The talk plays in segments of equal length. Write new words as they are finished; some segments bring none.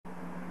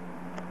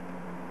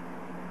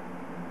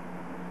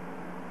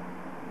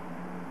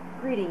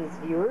Greetings,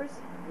 viewers.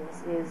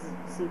 This is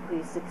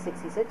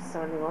CP666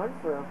 signing on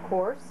for, of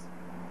course,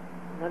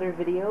 another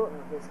video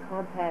of this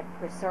Compaq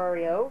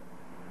Presario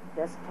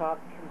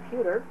desktop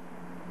computer.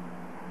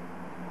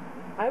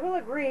 I will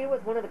agree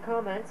with one of the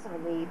comments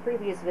on the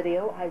previous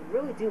video. I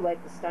really do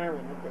like the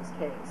styling of this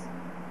case.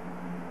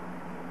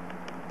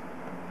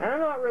 I'm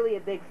not really a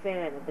big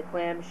fan of the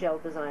clamshell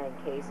design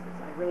cases.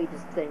 I really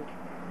just think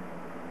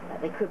that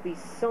they could be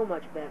so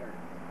much better,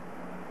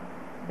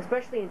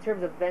 especially in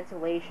terms of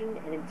ventilation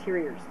and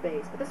interior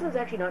space. But this one's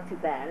actually not too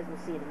bad, as we'll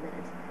see in a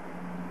minute.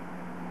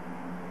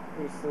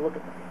 Just a look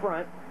at the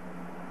front.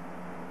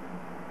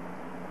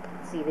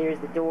 See, there's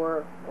the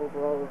door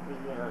over all of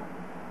the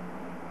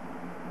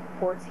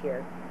ports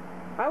here.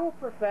 I will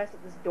profess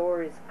that this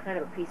door is kind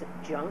of a piece of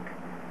junk.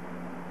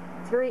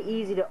 It's very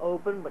easy to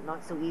open, but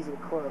not so easy to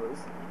close.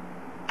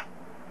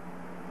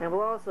 And I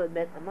will also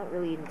admit, I'm not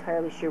really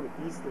entirely sure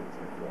what these things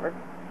are for.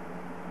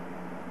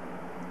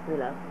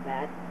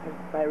 That,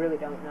 but I really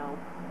don't know.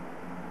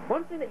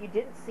 One thing that you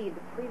didn't see in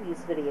the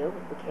previous video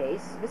with the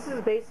case, this is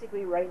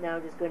basically right now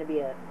just going to be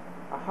a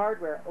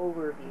hardware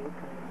overview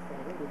kind of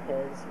thing,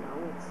 because, you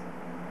know,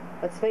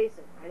 let's face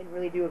it, I didn't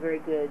really do a very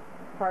good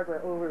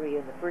hardware overview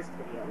in the first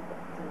video. But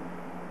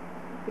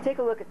if we take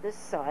a look at this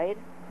side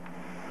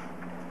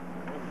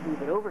and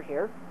move it over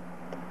here,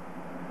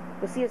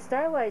 you'll see a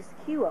stylized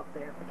cue up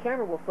there. The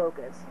camera will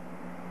focus.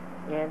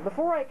 And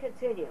before I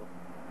continue,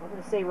 I'm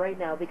going to say right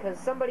now, because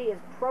somebody is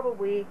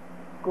probably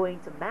going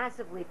to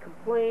massively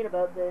complain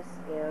about this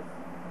if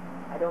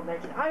I don't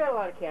mention, I got a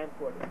lot of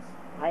camcorders.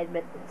 I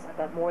admit this. I've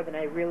got more than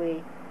I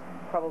really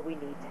probably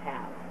need to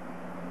have.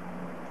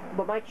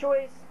 But my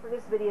choice for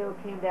this video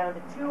came down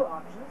to two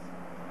options.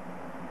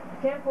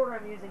 The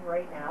camcorder I'm using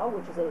right now,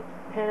 which is a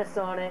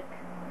Panasonic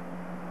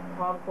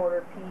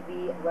camcorder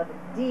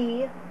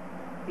PV11D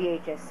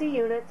VHSC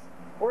unit,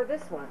 or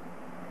this one,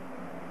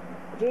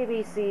 a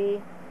JVC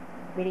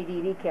mini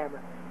DV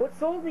camera. What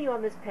sold me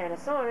on this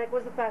Panasonic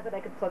was the fact that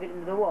I could plug it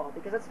into the wall,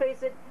 because let's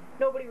face it,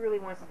 nobody really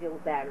wants to deal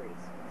with batteries.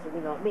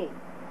 Certainly not me.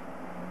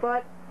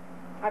 But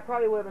I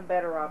probably would have been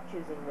better off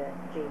choosing the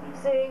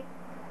JVC,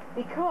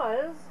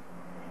 because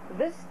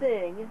this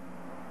thing,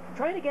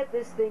 trying to get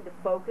this thing to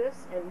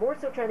focus, and more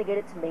so trying to get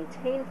it to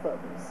maintain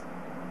focus,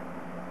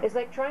 is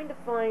like trying to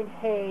find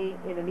hay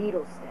in a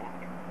needle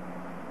stack.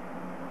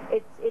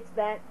 It's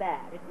that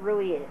bad. It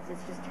really is.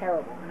 It's just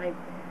terrible. And I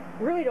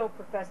really don't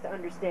profess to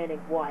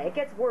understanding why. It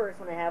gets worse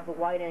when I have the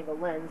wide-angle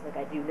lens like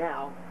I do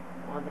now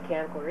on the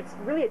camcorder. It's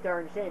really a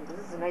darn shame, because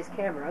this is a nice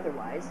camera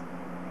otherwise.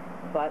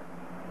 But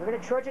we're going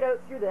to trudge it out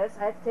through this.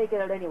 I have to take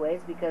it out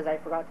anyways, because I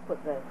forgot to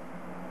put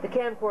the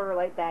camcorder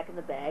light back in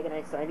the bag,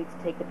 and so I need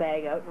to take the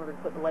bag out in order to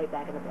put the light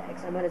back in the bag.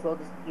 So I might as well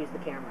just use the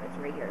camera. It's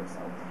right here.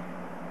 So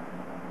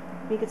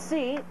you can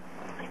see,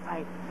 if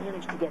I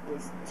manage to get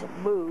this to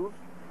move,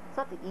 it's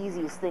not the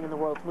easiest thing in the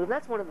world to move.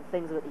 That's one of the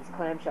things about these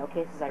clamshell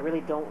cases I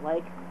really don't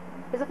like,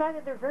 is the fact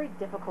that they're very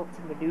difficult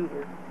to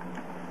maneuver,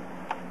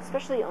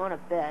 especially on a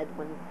bed,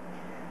 when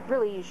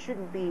really you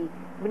shouldn't be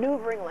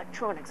maneuvering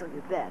electronics on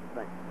your bed.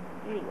 But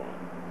anyway,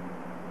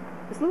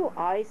 this little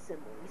eye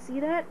symbol, you see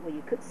that? Well,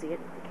 you could see it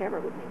if the camera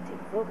would maintain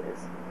focus.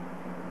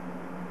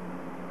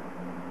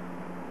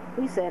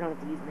 Please say I don't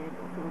have to use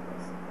manual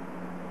focus.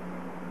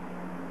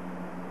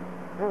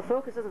 Now the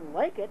focus doesn't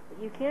like it,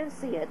 but you can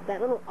see it,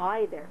 that little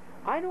eye there.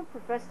 I don't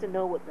profess to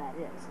know what that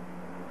is.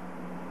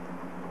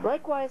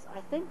 Likewise,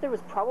 I think there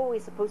was probably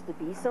supposed to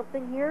be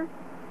something here,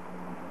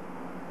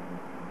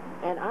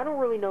 and I don't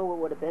really know what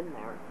would have been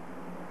there.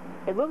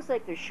 It looks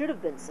like there should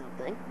have been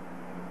something,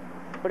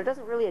 but it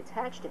doesn't really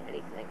attach to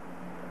anything.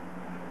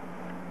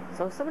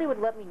 So if somebody would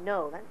let me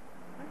know, that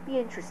might be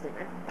interesting.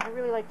 I'd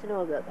really like to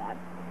know about that.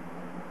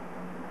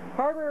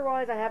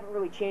 Hardware-wise, I haven't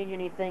really changed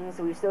anything,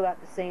 so we've still got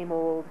the same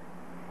old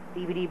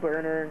DVD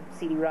burner,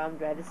 CD-ROM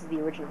drive. This is the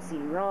original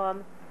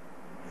CD-ROM.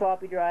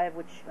 Floppy drive,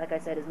 which, like I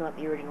said, is not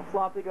the original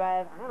floppy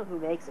drive. I don't know who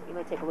makes it. You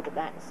might take a look at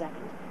that in a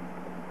second.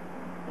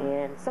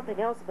 And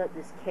something else about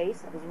this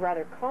case that was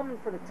rather common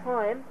for the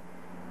time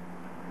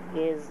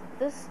is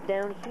this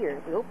down here.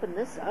 If we open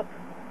this up,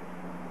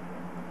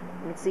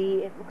 you can see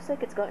it looks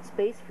like it's got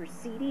space for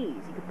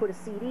CDs. You could put a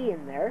CD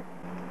in there.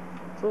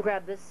 So we'll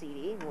grab this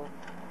CD and we'll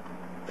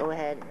go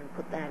ahead and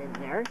put that in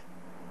there.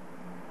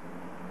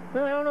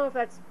 Well, I don't know if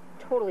that's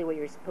totally what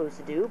you're supposed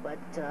to do, but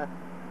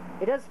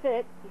it does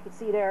fit. You can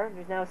see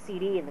there's now a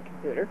CD in the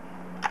computer.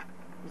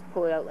 Just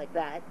pull it out like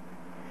that.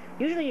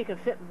 Usually you can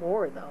fit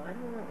more, though.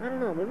 I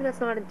don't know. Maybe that's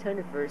not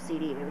intended for a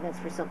CD. Maybe that's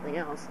for something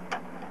else.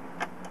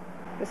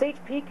 This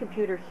HP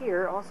computer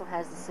here also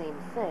has the same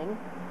thing.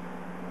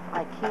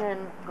 I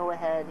can go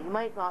ahead. You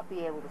might not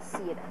be able to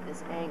see it at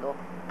this angle,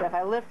 but if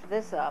I lift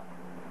this up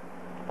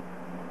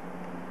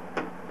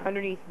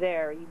underneath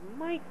there, you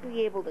might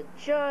be able to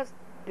just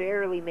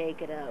barely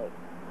make it out.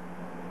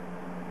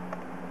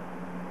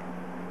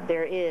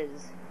 There is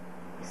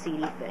a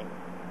CD thing.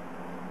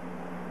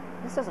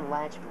 This doesn't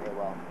latch very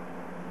well.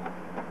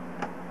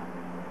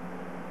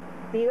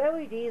 The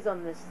LEDs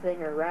on this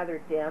thing are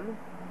rather dim.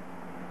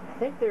 I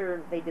think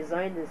they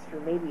designed this for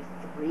maybe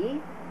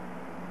 3.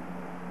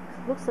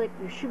 Looks like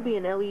there should be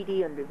an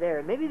LED under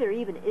there. Maybe there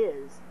even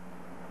is.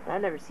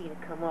 I've never seen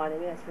it come on.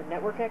 Maybe that's for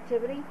network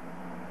activity.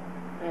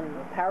 And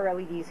the power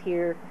LEDs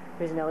here.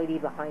 There's an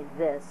LED behind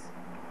this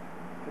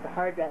for the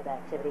hard drive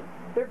activity.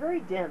 They're very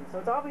dim, so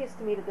it's obvious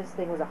to me that this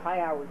thing was a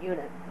high-hour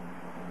unit.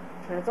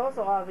 And it's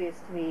also obvious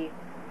to me,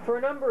 for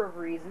a number of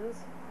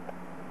reasons,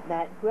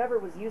 that whoever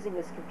was using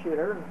this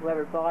computer, and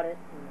whoever bought it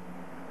and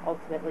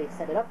ultimately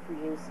set it up for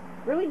use,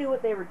 really knew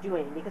what they were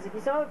doing. Because if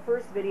you saw the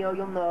first video,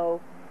 you'll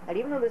know that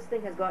even though this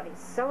thing has got a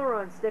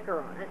Celeron sticker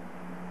on it,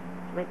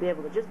 you might be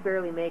able to just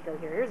barely make out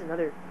here. Here's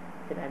another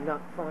thing I'm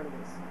not fond of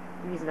this.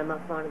 Reason I'm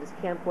not fond of this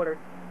camcorder.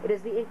 It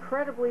is the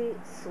incredibly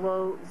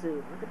slow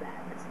zoom. Look at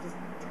that. It's just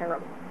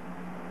terrible.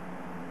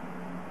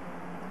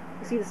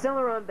 You see the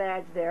Celeron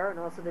badge there, and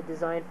also the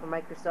design for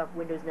Microsoft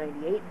Windows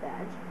 98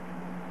 badge.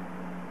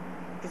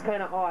 Which is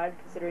kind of odd,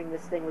 considering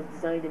this thing was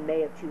designed in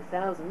May of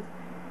 2000.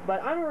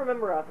 But I don't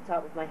remember off the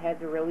top of my head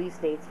the release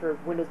dates for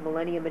Windows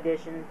Millennium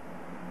Edition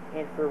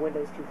and for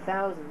Windows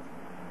 2000.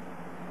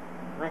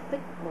 I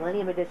think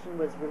Millennium Edition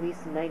was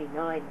released in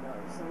 99,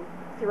 though, so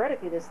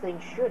theoretically this thing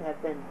should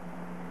have been,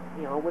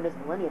 you know, a Windows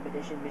Millennium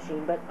Edition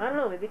machine, but I don't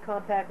know, maybe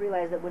Compaq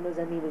realized that Windows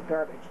ME was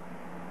garbage.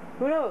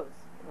 Who knows?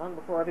 Long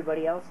before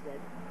everybody else did.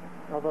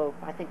 Although,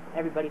 I think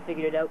everybody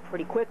figured it out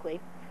pretty quickly,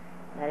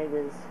 that it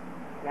was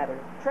rather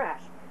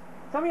trash.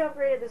 Somebody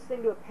upgraded this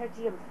thing to a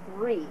Pentium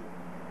 3,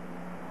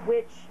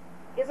 which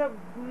is a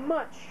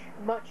much,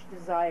 much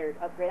desired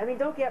upgrade. I mean,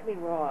 don't get me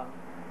wrong.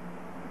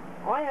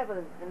 I have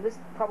and this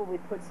probably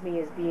puts me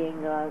as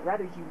being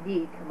rather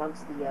unique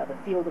amongst the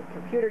field of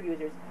computer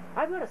users,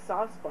 I've got a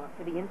soft spot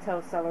for the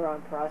Intel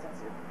Celeron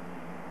processor.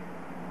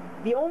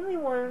 The only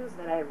ones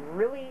that I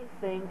really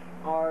think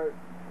are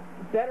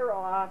better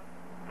off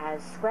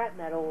as scrap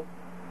metal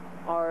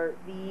are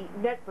the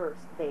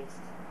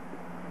NetBurst-based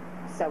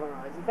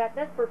Celerons. In fact,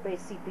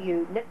 NetBurst-based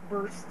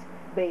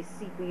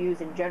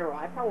CPUs in general,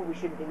 I probably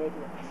shouldn't be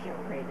making a video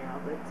right now,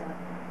 but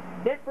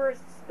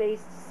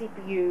NetBurst-based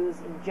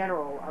CPUs in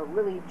general are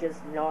really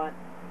just not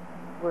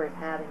worth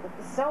having. But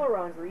the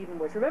Celerons were even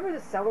worse. Remember the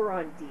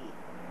Celeron D?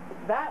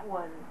 That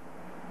one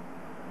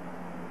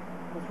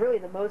was really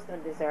the most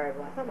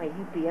undesirable. I thought my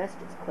UPS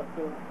just clipped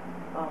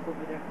off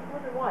over there. I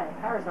wonder why. The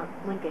power's not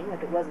blinking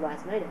like it was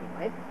last night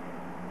anyway.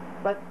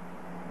 But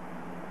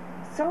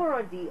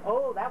Celeron D,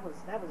 oh, that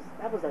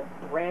was a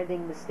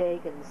branding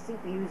mistake, and the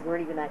CPUs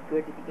weren't even that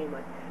good to begin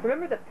with.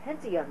 Remember the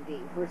Pentium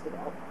D, first of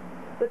all.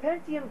 The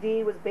Pentium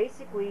D was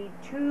basically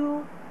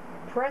two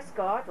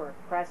Prescott, or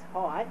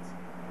Press-Hot,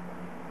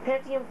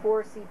 Pentium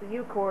 4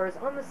 CPU cores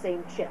on the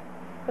same chip,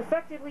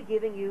 effectively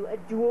giving you a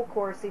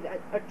dual-core CPU,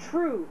 a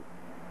true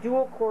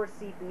dual-core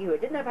CPU.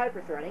 It didn't have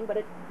hyper-threading, but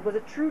it was a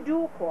true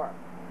dual-core.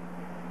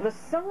 The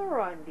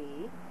Celeron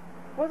D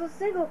was a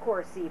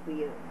single-core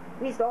CPU.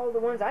 At least all the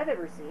ones I've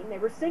ever seen, they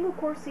were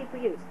single-core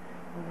CPUs.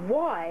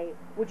 Why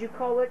would you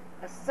call it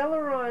a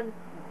Celeron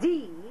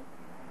D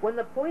when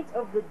the point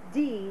of the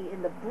D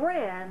in the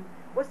brand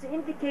was to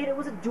indicate it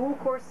was a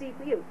dual-core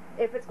CPU?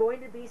 If it's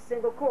going to be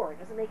single-core, it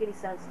doesn't make any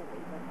sense to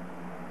me.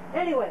 But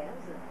anyway,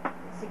 that was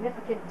a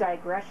significant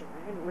digression.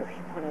 I didn't really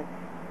want to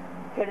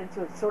get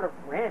into a sort of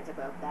rant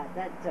about that.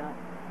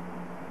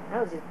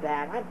 That was just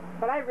bad.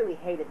 But I really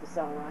hated the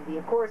Celeron D.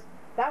 Of course,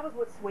 that was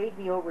what swayed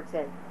me over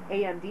to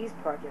AMD's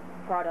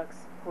products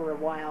for a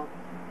while.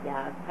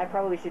 Yeah, I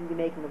probably shouldn't be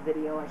making a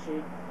video. I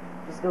should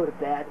just go to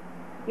bed.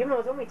 Even though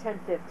it's only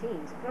 10:15, so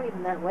it's not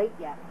even that late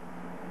yet.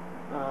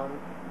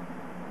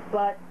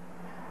 But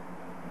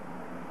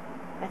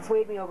that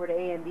swayed me over to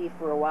AMD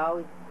for a while,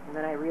 and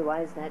then I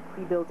realized that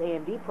pre-built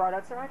AMD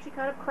products are actually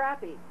kind of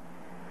crappy.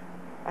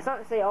 That's not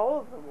to say all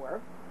of them were.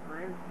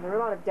 There were a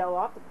lot of Dell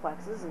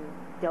Optiplexes and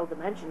Dell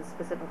Dimensions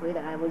specifically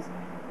that I was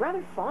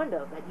rather fond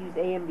of that used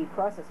AMD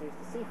processors.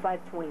 The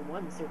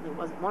C521 certainly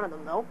wasn't one of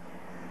them, though.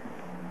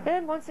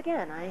 And once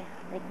again, I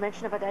make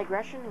mention of a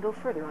digression and go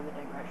further on the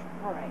digression.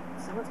 Alright,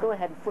 so let's go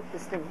ahead and flip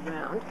this thing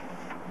around.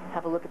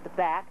 Have a look at the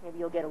back. Maybe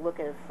you'll get a look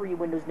at a free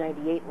Windows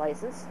 98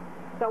 license.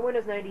 It's got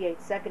Windows 98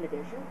 2nd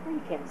Edition. Well,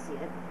 you can't see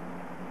it.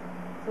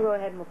 So go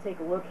ahead and we'll take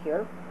a look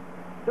here.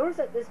 Notice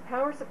that this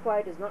power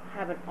supply does not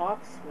have an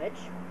off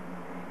switch,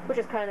 which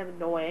is kind of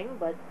annoying,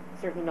 but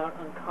certainly not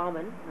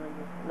uncommon,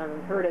 not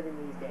unheard of in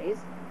these days.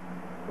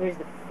 There's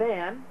the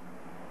fan.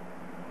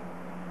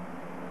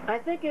 I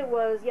think it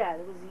was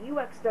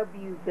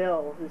UXW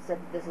Bill who said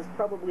that this is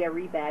probably a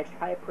rebadged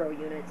High Pro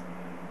unit.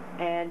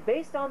 And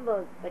based on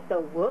the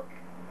look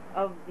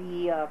of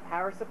the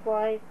power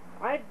supply,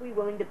 I'd be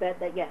willing to bet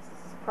that yes,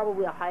 this is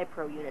probably a High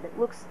Pro unit. It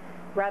looks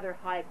rather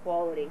high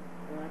quality.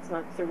 It's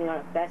certainly not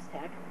a best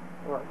tech,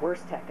 or a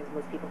worst tech as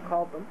most people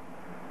called them.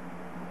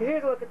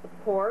 Here's a look at the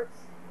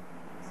ports.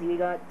 See, we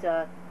got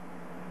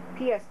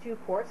PS2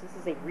 ports. This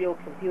is a real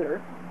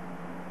computer.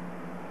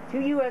 2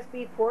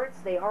 USB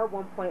ports. They are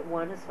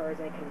 1.1 as far as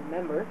I can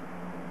remember.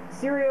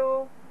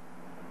 Serial,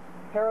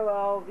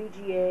 parallel,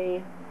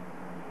 VGA.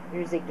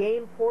 There's a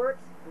game port.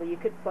 Well, you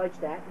could fudge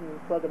that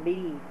and plug a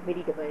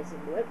MIDI device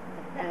into it,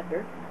 an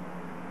adapter.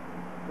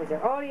 There's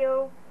our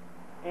audio.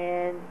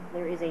 and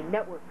there is a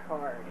network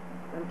card.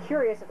 I'm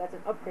curious if that's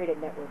an upgraded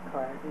network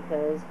card,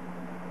 because,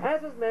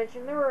 as was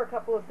mentioned, there were a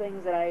couple of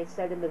things that I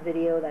said in the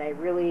video that I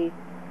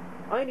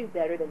knew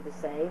better than to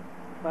say,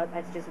 but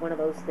that's just one of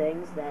those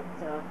things that,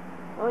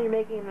 while you're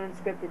making an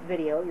unscripted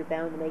video, you're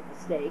bound to make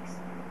mistakes.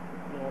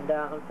 And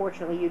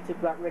unfortunately,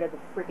 YouTube got rid of the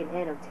freaking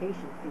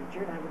annotation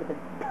feature. That would have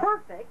been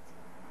perfect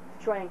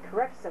to try and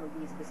correct some of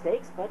these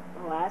mistakes, but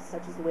alas,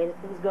 such is the way that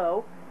things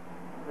go.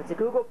 If it's a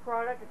Google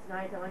product, it's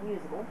nigh to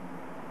unusable.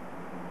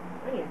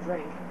 I need a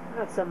drink. I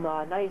got some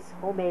nice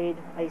homemade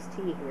iced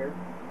tea here.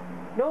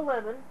 No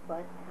lemon,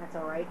 but that's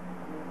alright.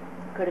 I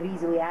mean, could have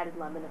easily added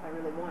lemon if I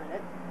really wanted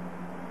it.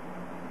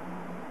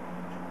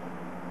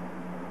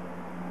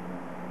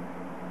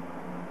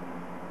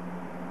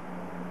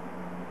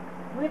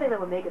 The only thing that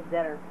would make it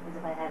better is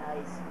if I had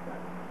ice.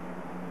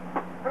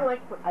 But I don't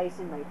like to put ice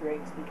in my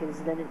drinks because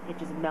then it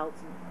just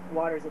melts and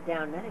waters it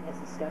down, and I think that's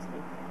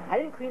disgusting. I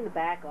didn't clean the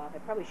back off. I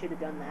probably should have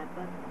done that,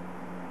 but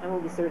I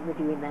will be certainly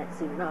doing that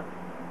soon enough.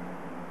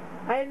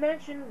 I had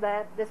mentioned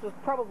that this was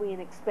probably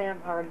an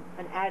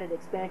added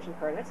expansion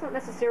card. That's not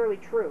necessarily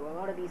true. A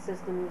lot of these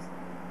systems,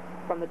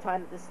 from the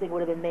time that this thing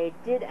would have been made,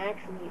 did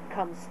actually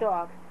come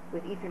stock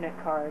with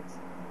Ethernet cards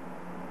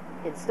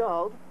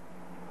installed.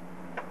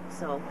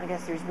 So I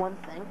guess there's one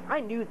thing. I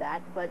knew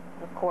that, but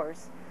of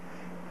course,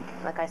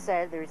 like I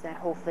said, there's that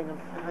whole thing of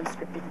an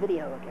unscripted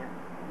video again.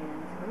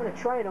 And I'm going to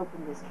try and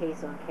open this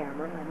case on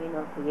camera. I may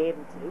not be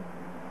able to.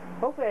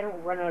 Hopefully I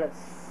don't run out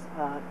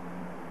of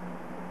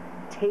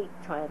tape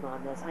time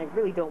on this. I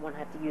really don't want to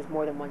have to use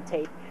more than one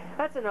tape.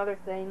 That's another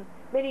thing.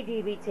 Mini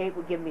DV tape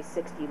would give me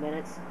 60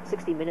 minutes.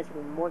 60 minutes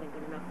would be more than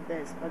good enough for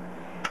this, but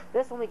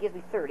this only gives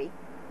me 30.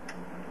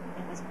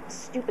 And this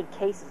stupid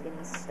case is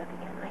getting stuck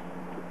again. I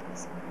hate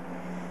this.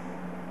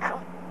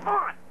 Come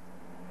on!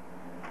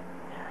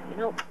 You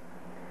know,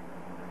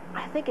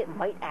 I think it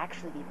might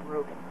actually be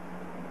broken.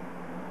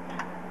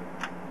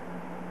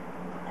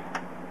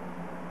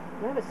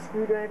 Do I have a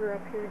screwdriver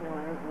up here? No,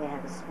 I don't really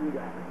have a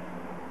screwdriver.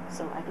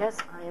 So I guess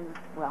I am,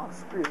 well,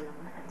 screwed. I'm going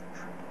to have to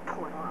try to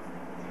pull it off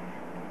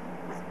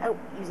without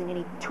using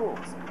any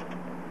tools.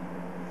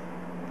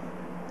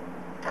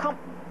 Come.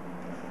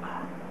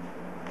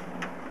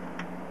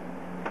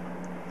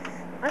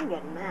 I'm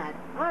getting mad.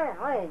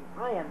 I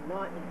am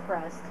not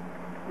impressed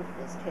with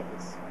this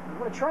case. I'm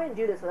going to try and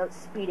do this without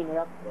speeding it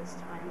up this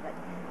time, but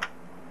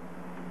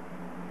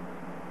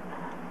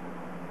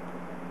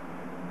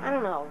I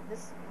don't know.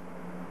 This,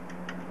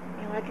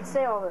 you know, I could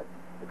say all the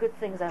good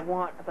things I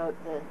want about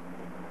the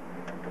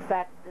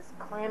fact that this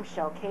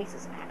clamshell case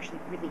is actually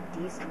really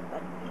decent,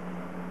 but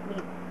I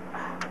mean,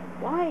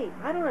 why?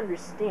 I don't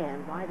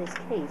understand why this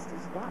case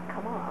does not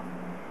come off.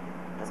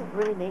 It doesn't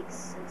really make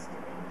sense to me.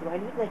 Do I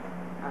need like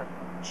a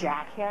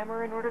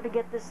jackhammer in order to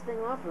get this thing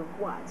off, or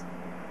what?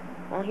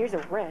 Well, here's a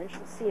wrench.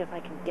 Let's see if I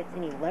can get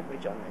any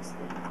leverage on this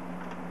thing.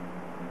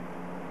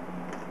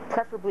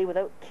 Preferably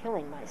without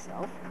killing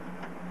myself.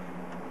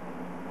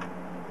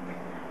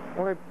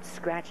 Or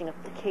scratching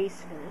up the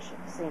case finish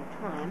at the same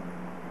time.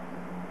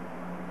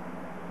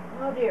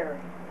 Oh dear.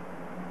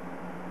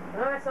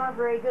 No, that's not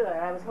very good.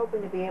 I was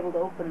hoping to be able to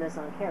open this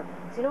on camera.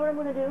 So you know what I'm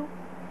going to do?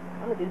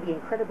 I'm going to do the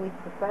incredibly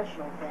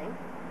professional thing.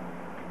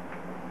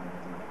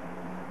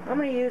 I'm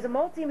going to use a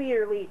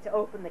multimeter lead to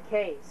open the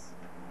case.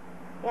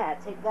 Yeah,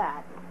 take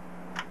that.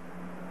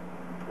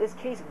 This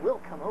case will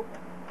come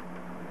open.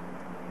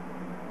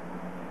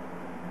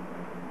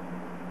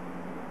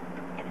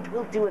 And it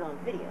will do it on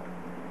video.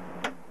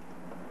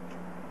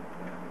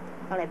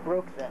 Thought I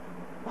broke the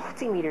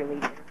multimeter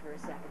lead there for a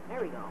second.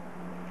 There we go.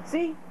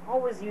 See?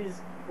 Always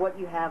use what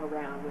you have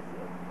around with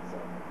you. So,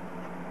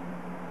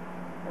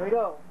 there we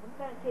go. What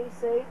did that case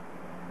say?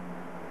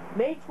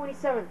 May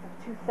 27th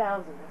of 2000.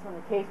 That's when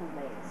the case was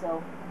made.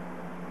 So,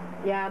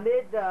 yeah,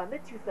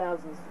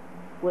 mid-2000s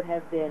would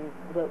have been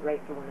about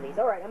right for one of these.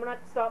 Alright, I'm going to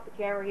have to stop the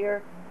camera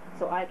here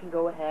so I can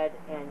go ahead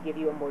and give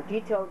you a more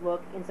detailed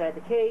look inside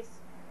the case,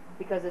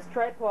 because this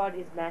tripod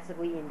is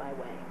massively in my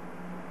way.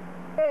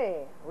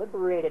 Hey,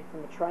 liberated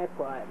from the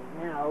tripod.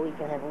 Now we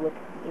can have a look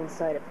at the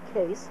inside of the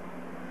case.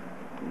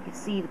 You can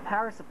see the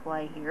power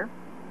supply here,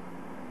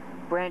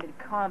 branded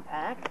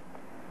Compaq.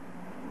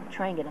 I'll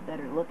try and get a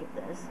better look at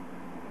this.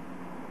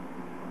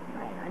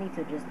 Alright, I need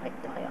to adjust my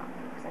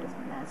diopter because that is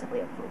massively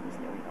out of focus.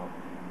 There we go.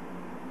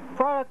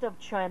 Product of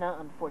China,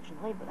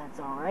 unfortunately, but that's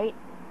alright.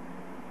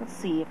 Let's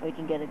see if I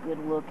can get a good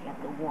look at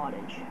the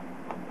wattage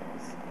on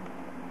this.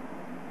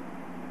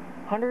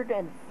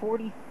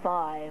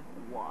 145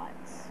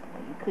 watts.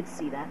 Well, you could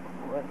see that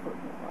before I put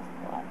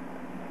the plot.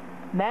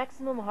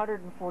 Maximum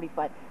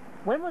 145.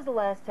 When was the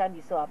last time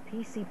you saw a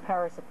PC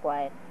power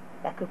supply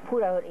that could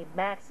put out a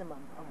maximum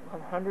of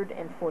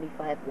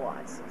 145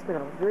 watts? It's been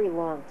a very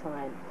long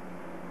time.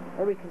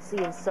 There we can see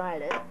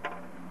inside it.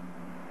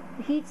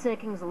 The heat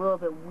sinking is a little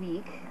bit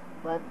weak,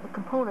 but the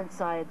component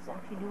sides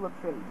actually do look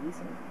fairly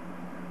decent.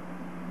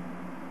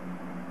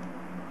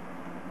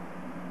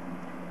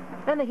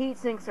 And the heat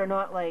sinks are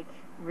not like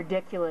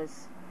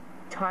ridiculous,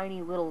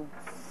 tiny little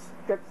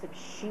strips of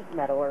sheet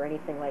metal or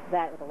anything like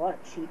that with a lot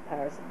of cheap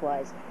power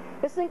supplies.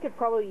 This thing could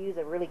probably use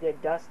a really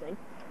good dusting.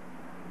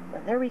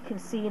 But there we can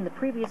see in the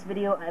previous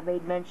video I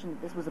made mention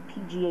that this was a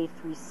PGA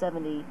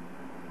 370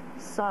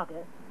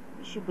 socket.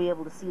 You should be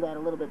able to see that a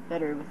little bit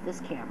better with this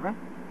camera,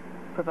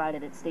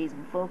 provided it stays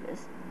in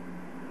focus.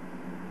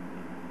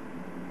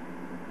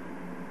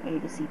 And you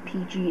can see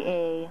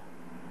PGA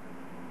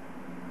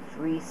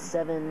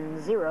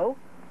 370,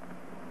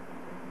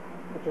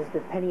 which is the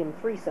Pentium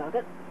 3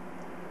 socket.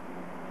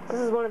 This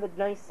is one of the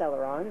nice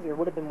Celerons, or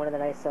would have been one of the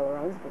nice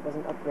Celerons if it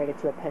wasn't upgraded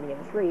to a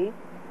Pentium 3,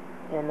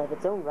 and of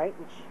its own right,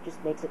 which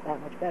just makes it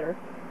that much better.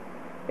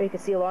 There you can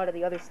see a lot of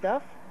the other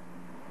stuff.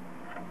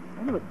 I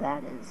wonder what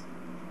that is.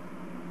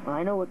 Well,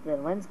 I know what the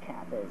lens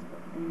cap is,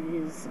 but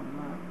there is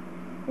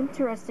some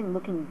interesting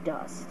looking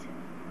dust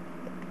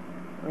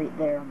right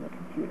there on the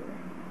computer.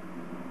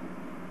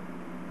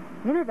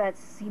 I wonder if that's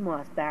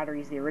CMOS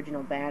batteries, the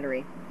original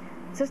battery.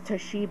 It says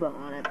Toshiba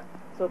on it,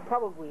 so it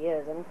probably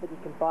is. I don't think you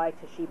can buy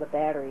Toshiba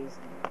batteries.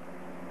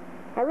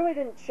 I really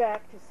didn't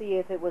check to see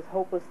if it was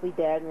hopelessly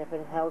dead and if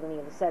it held any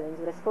of the settings,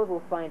 but I suppose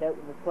we'll find out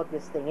when we plug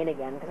this thing in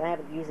again, because I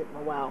haven't used it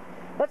in a while.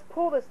 Let's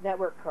pull this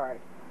network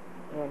card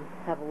and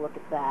have a look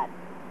at that.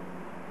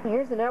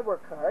 Here's the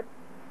network card.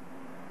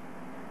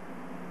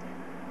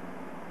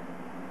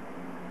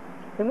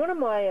 In one of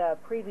my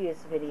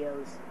previous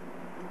videos,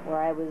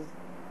 where I was,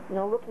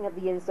 looking at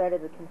the inside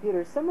of the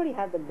computer, somebody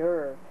had the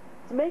nerve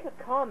to make a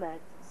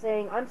comment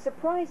saying, "I'm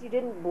surprised you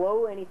didn't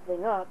blow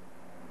anything up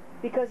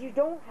because you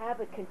don't have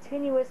a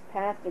continuous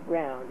path to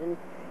ground." And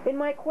in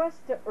my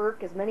quest to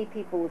irk as many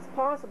people as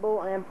possible,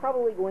 I am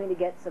probably going to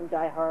get some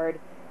die-hard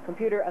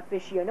computer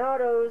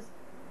aficionados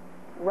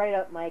right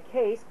up my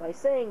case by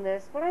saying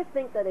this, but I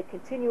think that a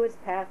continuous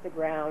path to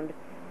ground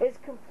is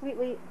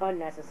completely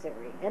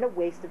unnecessary and a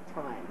waste of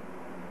time.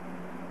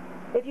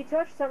 If you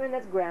touch something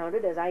that's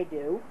grounded, as I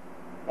do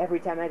every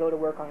time I go to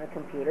work on a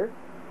computer,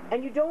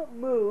 and you don't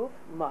move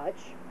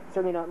much,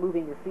 certainly not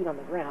moving your feet on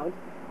the ground,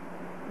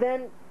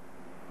 then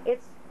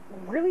it's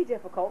really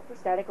difficult for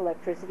static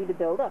electricity to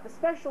build up,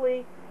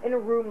 especially in a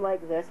room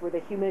like this where the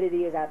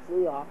humidity is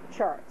absolutely off the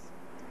charts.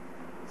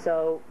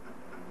 So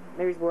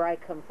there's where I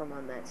come from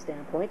on that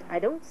standpoint. I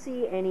don't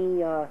see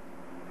any,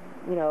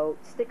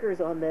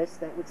 stickers on this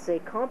that would say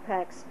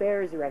Compaq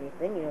spares or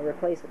anything,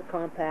 replaced with a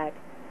Compaq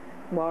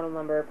model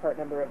number, part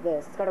number of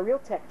this. It's got a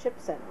Realtek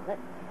chipset on it.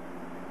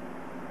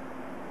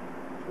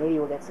 Maybe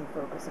we'll get some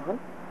focus on.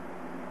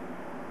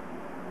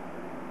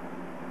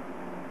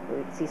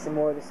 We can see some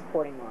more of the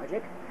supporting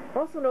logic.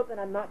 Also note that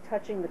I'm not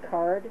touching the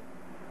card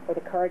or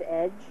the card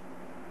edge.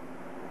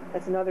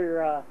 That's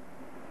another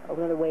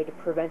way to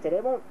prevent it.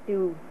 It won't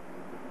be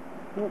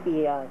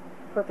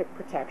perfect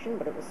protection,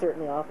 but it will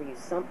certainly offer you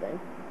something.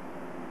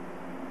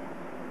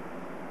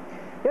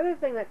 The other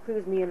thing that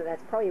clues me in that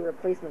that's probably a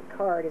replacement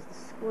card is the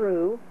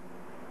screw,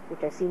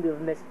 which I seem to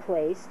have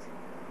misplaced.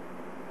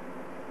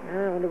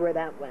 I wonder where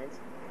that went.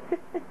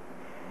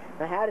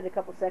 I had it a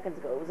couple seconds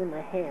ago. It was in my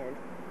hand.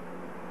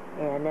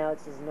 And now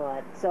it's just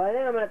not. So I think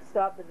I'm going to have to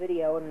stop the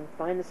video and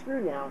find the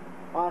screw now.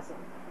 Awesome.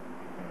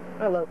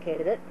 I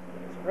located it.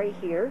 It's right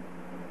here.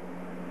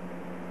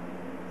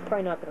 It's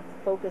probably not going to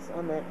focus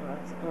on that on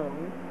its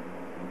own.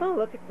 Oh,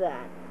 look at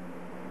that.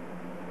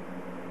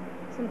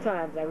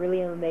 Sometimes I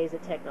really am amazed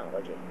at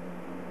technology.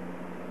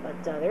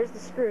 But there's the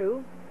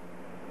screw.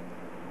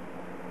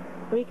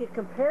 We could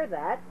compare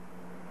that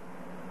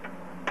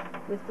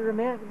with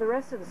the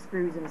rest of the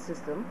screws in the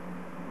system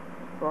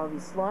for all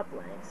these slot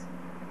blanks.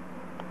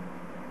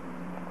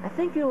 I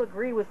think you'll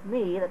agree with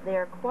me that they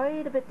are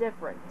quite a bit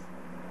different.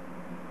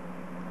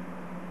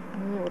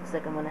 It looks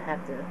like I'm going to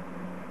have to...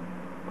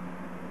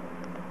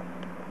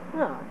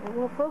 Oh, and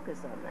we'll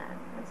focus on that.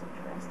 That's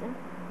interesting.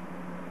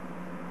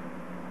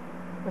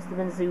 Must have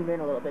been zoomed in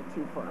a little bit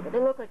too far, but they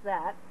look like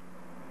that.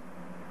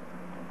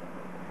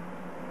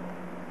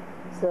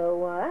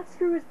 So that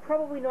screw is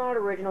probably not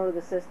original to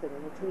the system,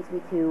 which leads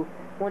me to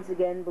once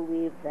again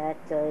believe that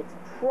it's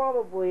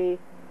probably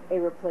a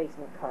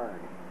replacement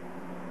card.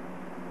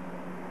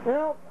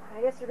 Well,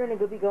 I guess we're going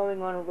to be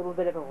going on a little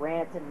bit of a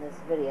rant in this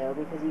video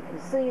because you can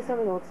see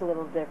something that looks a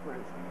little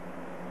different.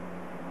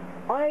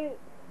 I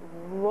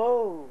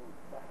loathe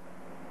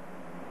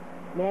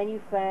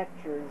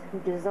manufacturers who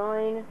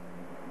design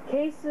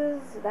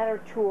cases that are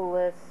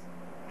toolless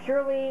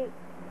purely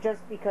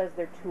just because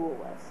they're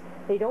toolless.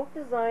 They don't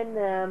design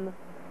them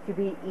to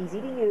be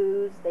easy to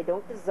use. They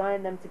don't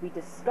design them to be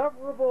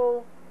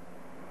discoverable.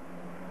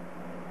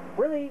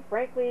 Really,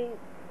 frankly,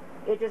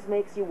 it just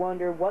makes you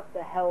wonder what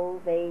the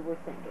hell they were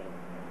thinking.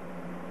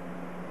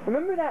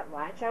 Remember that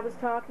latch I was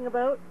talking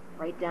about,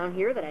 right down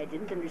here, that I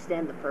didn't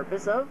understand the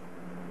purpose of?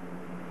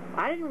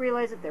 I didn't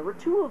realize that there were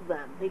two of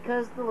them,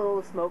 because the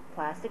little smoked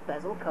plastic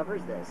bezel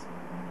covers this.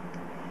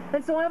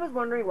 And so I was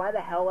wondering why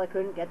the hell I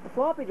couldn't get the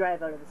floppy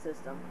drive out of the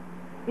system.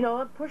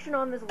 I'm pushing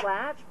on this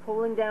latch,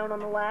 pulling down on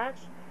the latch,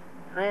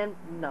 and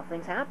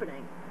nothing's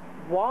happening.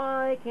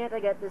 Why can't I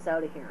get this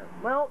out of here?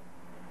 Well,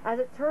 as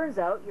it turns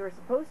out, you're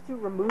supposed to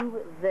remove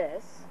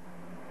this.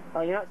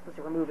 Well, you're not supposed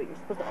to remove it, you're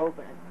supposed to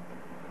open it.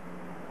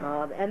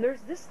 And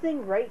there's this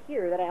thing right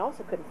here that I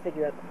also couldn't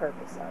figure out the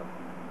purpose of.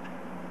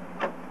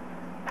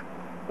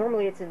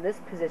 Normally it's in this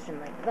position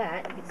like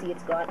that. You can see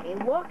it's got a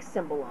lock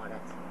symbol on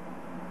it.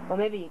 Well,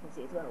 maybe you can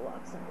see it's got a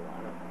lock symbol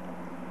on it.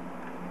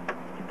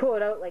 If you pull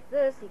it out like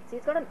this, you can see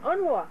it's got an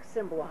unlock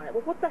symbol on it.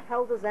 Well, what the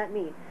hell does that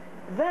mean?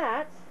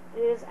 That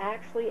is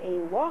actually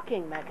a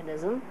locking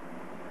mechanism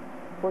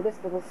for this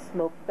little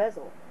smoke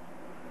bezel.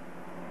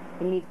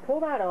 And you need to pull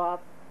that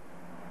off,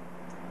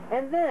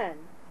 and then,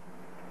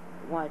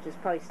 well, it just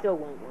probably still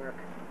won't work.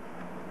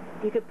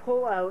 You could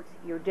pull out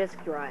your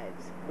disk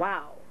drives.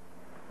 Wow,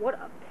 what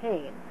a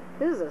pain.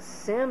 This is a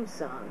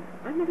Samsung.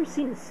 I've never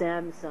seen a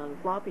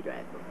Samsung floppy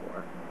drive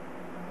before.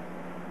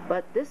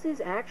 But this is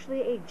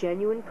actually a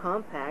genuine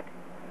Compaq,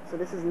 so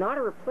this is not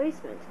a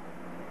replacement,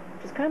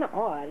 which is kind of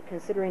odd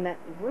considering that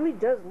it really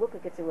does look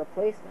like it's a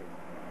replacement.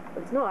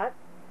 But it's not.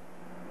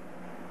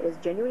 It is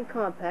genuine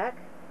Compaq.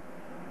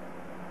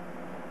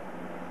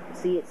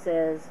 See, it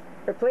says,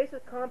 replace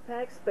with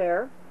Compaq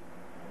spare.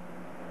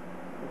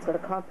 It's got a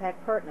Compaq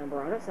part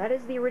number on it, so that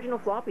is the original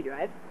floppy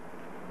drive.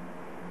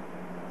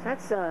 So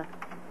that's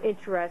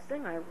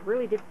interesting. I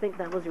really did think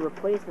that was a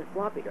replacement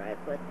floppy drive,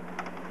 but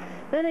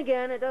then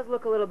again, it does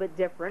look a little bit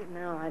different.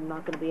 Now I'm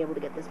not going to be able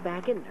to get this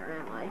back in there,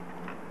 am I?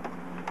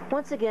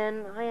 Once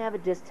again, I have a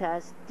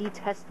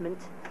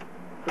detestment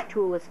for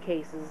toolless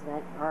cases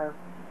that are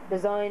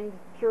designed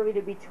purely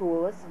to be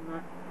toolless and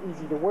not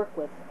easy to work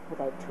with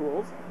without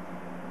tools.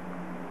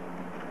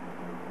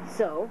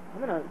 So,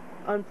 I'm going to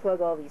unplug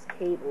all these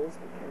cables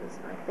because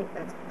I think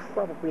that's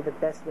probably the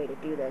best way to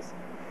do this.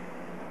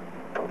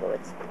 Although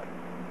it's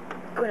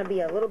going to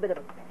be a little bit of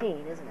a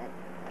pain, isn't it?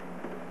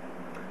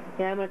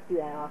 Yeah, I'm going to do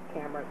that off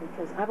camera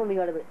because I've only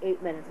got about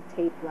 8 minutes of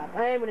tape left.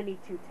 I am going to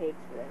need 2 tapes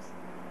for this.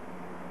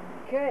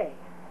 Okay,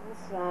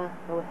 let's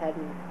go ahead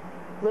and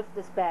lift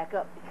this back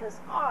up because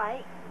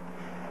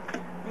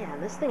man,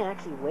 this thing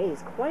actually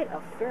weighs quite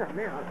a fair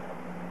amount.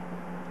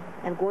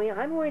 I'm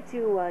going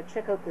to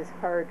check out this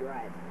hard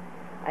drive.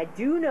 I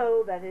do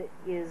know that it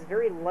is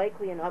very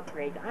likely an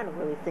upgrade. I don't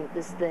really think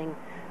this thing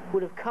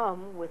would have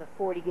come with a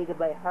 40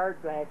 gigabyte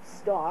hard drive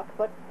stock,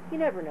 but you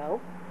never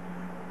know.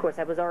 Of course,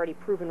 I was already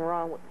proven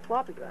wrong with the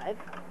floppy drive.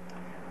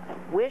 I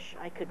wish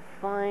I could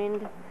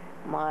find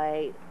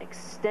my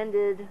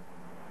extended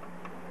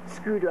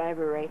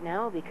screwdriver right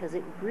now because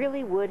it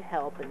really would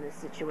help in this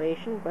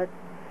situation, but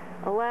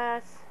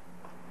alas,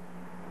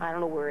 I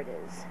don't know where it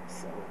is,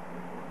 so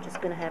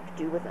just gonna have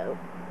to do without.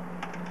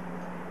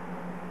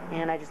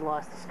 And I just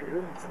lost the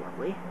screw. That's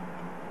lovely.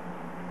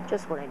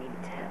 Just what I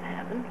needed to have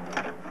happen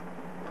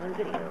on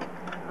video.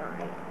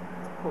 Alright,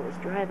 let's pull this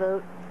drive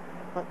out.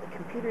 Let the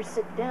computer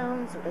sit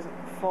down so it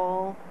doesn't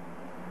fall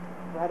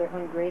rather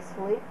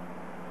ungracefully.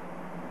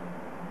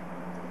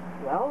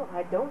 Well,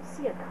 I don't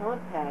see a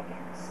Compaq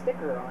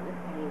sticker on it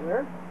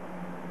anywhere.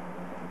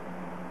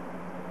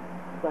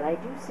 But I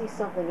do see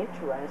something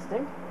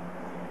interesting.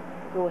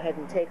 Go ahead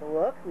and take a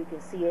look. We can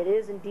see it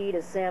is indeed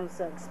a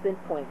Samsung spin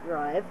point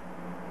drive.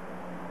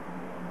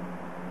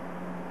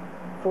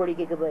 40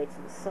 gigabytes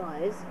in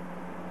size.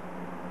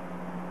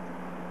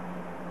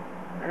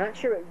 I'm not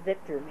sure what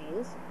Victor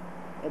means.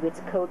 Maybe it's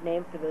a code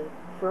name for the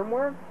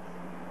firmware.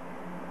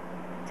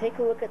 Take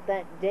a look at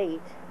that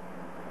date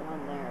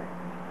on there.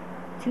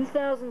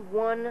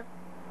 2001-11.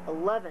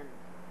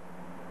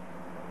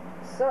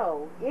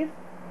 So,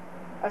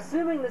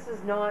 assuming this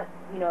is not,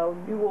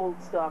 new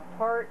old stock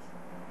part,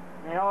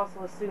 and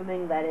also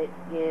assuming that it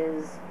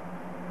is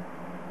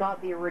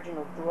not the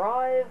original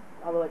drive,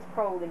 although it's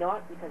probably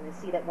not because I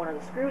see that one of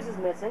the screws is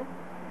missing.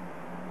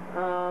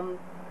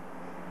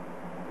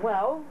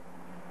 Well,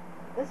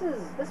 this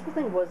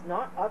thing was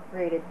not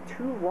upgraded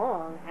too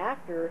long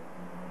after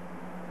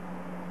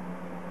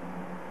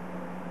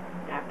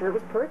it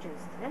was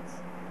purchased.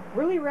 That's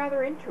really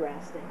rather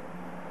interesting.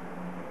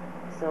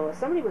 So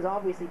somebody was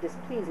obviously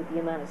displeased with the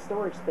amount of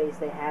storage space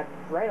they had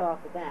right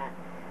off the bat.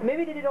 And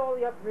maybe they did all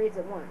the upgrades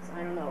at once.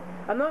 I don't know.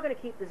 I'm not going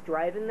to keep this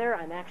drive in there.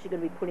 I'm actually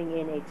going to be putting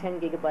in a 10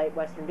 gigabyte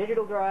Western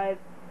Digital drive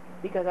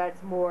because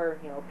that's more,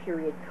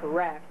 period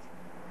correct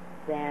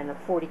than a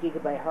 40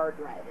 gigabyte hard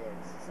drive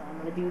is. So I'm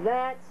going to do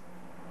that,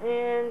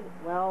 and,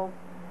 well,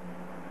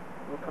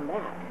 we'll come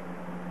back.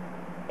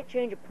 I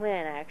changed of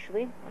plan,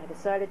 actually. I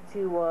decided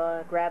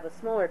to grab a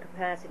smaller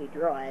capacity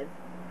drive,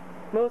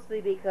 mostly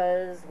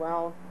because,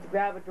 well, to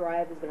grab a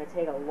drive is going to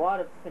take a lot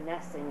of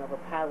finessing of a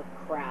pile of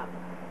crap.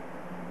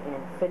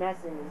 And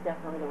finessing is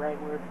definitely the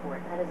right word for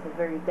it. That is the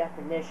very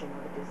definition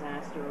of a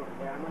disaster over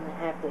there. I'm going to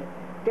have to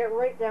get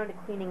right down to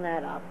cleaning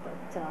that up, but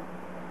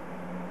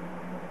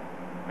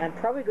I'm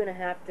probably going to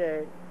have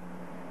to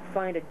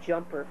find a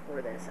jumper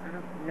for this. I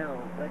don't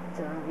know, but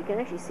you can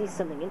actually see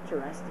something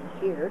interesting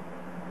here.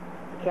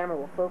 The camera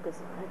will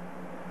focus on it.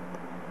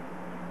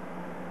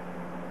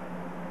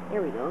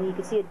 Here we go. You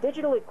can see a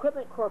Digital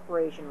Equipment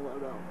Corporation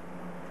logo.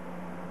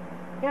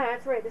 Yeah,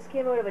 that's right. This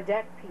came out of a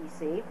DEC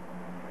PC.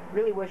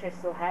 Really wish I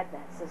still had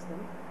that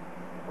system.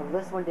 Well,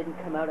 this one didn't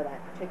come out of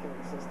that particular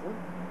system.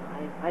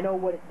 I know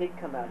what it did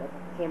come out of.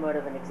 It came out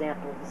of an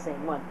example of the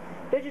same one.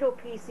 Digital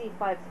PC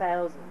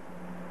 5000.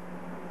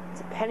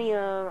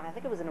 Pentium, I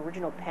think it was an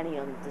original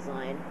Pentium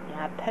design.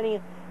 Yeah,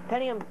 Pentium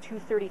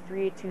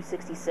 233,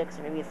 266,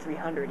 or maybe a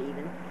 300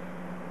 even,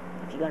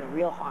 if you got a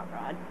real hot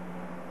rod.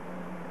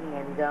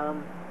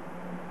 And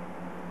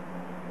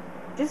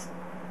just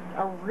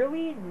a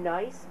really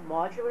nice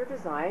modular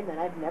design that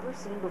I've never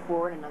seen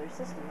before in another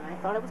system, and I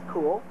thought it was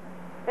cool.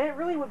 And it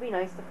really would be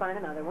nice to find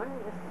another one,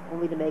 if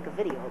only to make a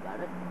video about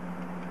it.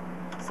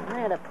 So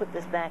I gotta put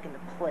this back into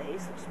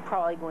place, which is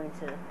probably going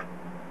to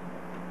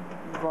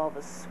involve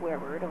a swear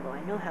word, although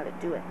I know how to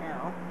do it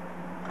now.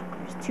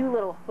 There's two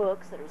little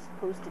hooks that are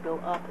supposed to go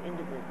up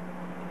into the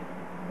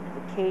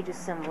cage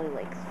assembly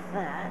like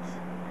that.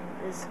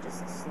 This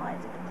just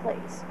slides into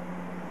place,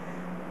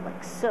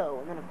 like so.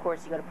 And then of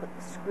course you gotta put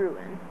the screw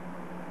in,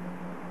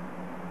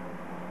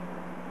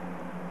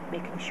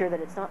 making sure that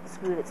it's not the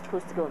screw that's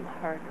supposed to go in the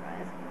hard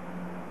drive.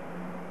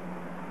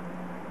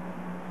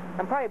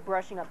 I'm probably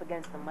brushing up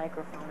against the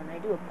microphone, and I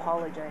do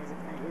apologize if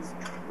that is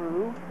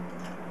true.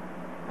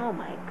 Oh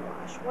my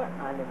gosh, what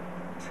an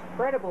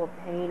incredible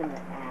pain in the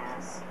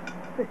ass.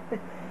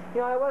 You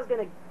know, I was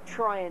going to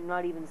try and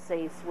not even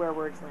say swear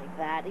words like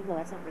that, even though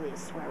that's not really a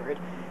swear word.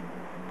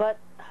 But,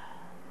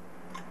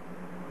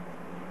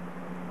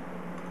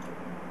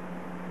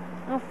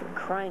 oh, for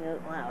crying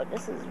out loud,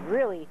 this is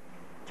really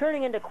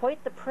turning into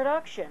quite the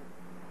production.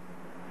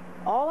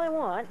 All I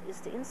want is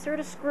to insert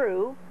a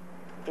screw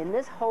in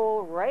this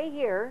hole right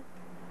here,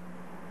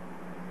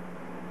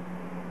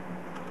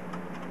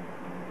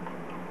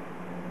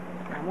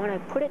 and I want to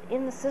put it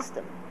in the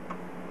system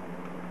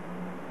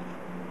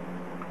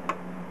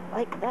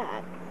like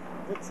that.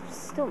 It's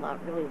still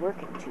not really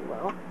working too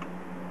well.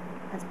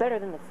 That's better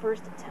than the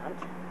first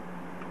attempt.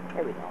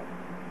 There we go.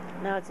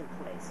 Now it's in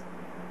place.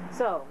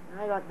 So,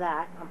 now I got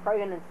that. I'm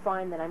probably going to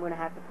find that I'm going to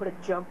have to put a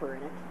jumper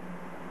in it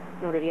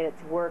in order to get it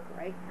to work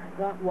right. I've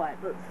got, what,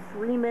 about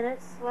 3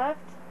 minutes left?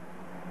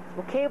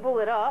 We'll cable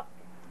it up.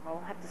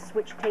 I'll have to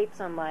switch tapes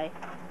on my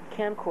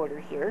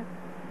camcorder here.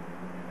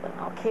 But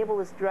I'll cable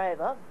this drive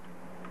up.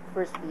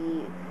 First,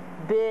 the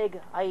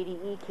big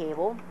IDE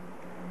cable.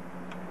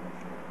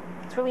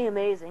 It's really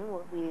amazing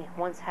what we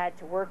once had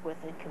to work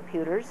with in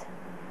computers.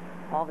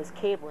 All this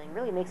cabling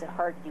really makes it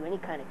hard to do any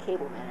kind of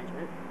cable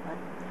management. But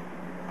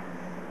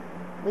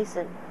at least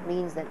it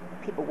means that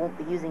people won't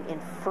be using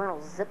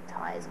infernal zip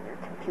ties in their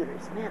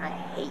computers. Man, I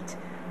hate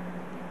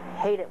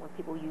it when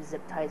people use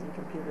zip ties in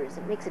computers.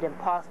 It makes it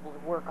impossible to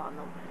work on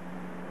them.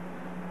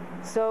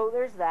 So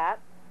there's that.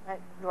 That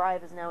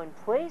drive is now in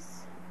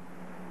place.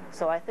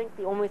 So I think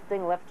the only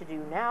thing left to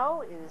do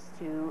now is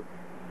to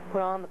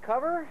put on the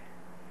cover,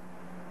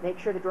 make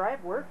sure the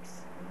drive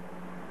works,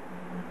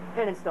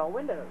 and install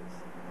Windows.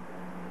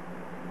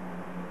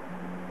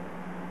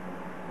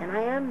 And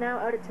I am now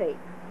out of tape.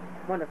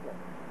 Wonderful.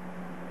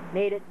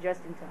 Made it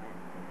just in time.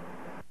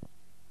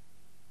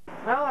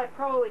 Well, I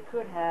probably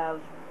could have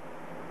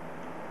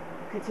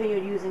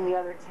continued using the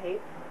other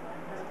tape.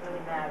 It doesn't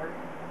really matter.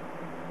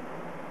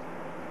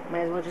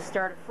 Might as well just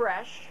start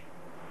afresh.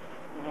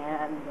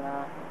 And,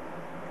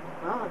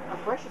 well,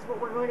 afresh is what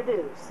we're going to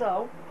do.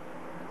 So,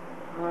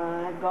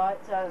 I've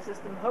got the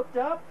system hooked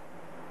up,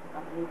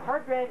 got the new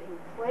hard drive in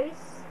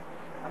place.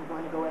 I'm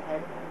going to go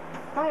ahead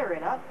and fire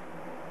it up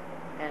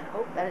and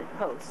hope that it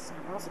posts.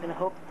 I'm also going to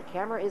hope that the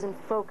camera is in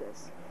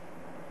focus.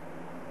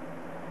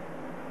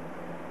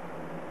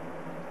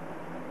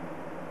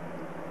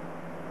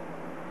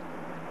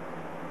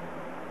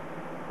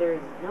 There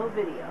is no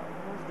video.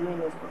 I was doing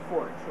this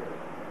before, too.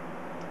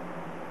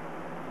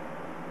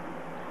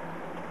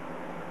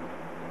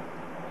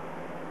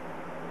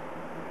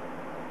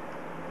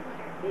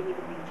 Maybe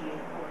the VGA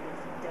port is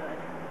done.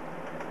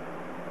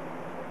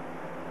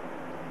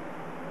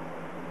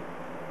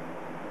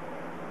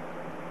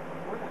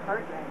 Or the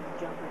hard drive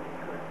is jumping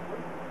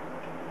incorrectly.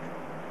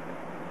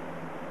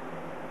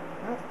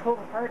 Let's pull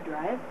the hard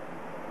drive.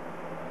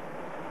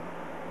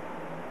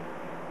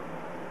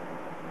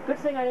 Good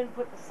thing I didn't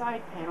put the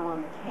side panel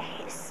on the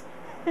case.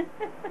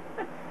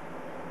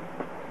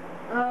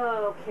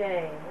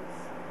 Okay,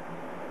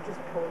 let's just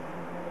pull it.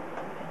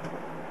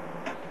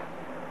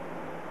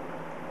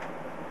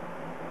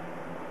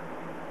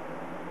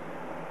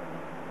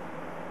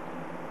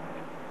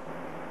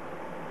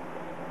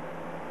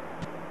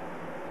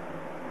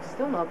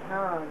 Still no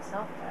power on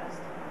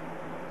self-test.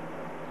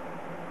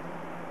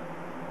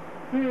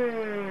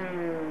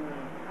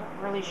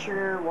 Not really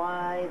sure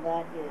why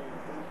that is.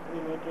 Doesn't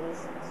really make any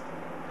sense.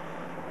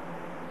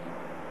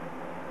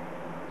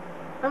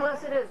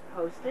 Unless it is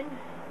posting.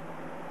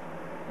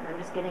 And I'm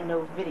just getting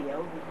no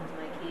video because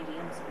my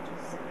KVM switch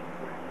is set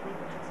correctly,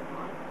 which is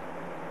odd.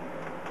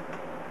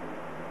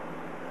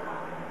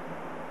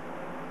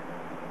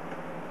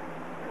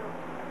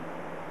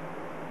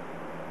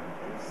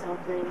 Do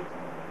something.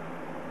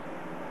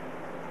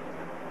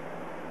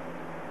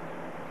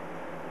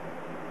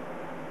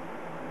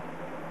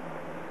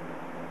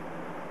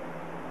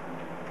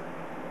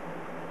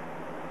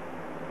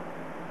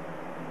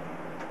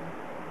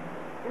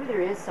 Maybe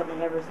there is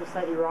something ever so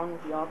slightly wrong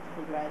with the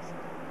optical drives.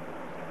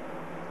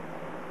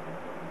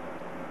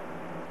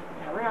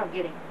 Now, we're not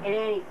getting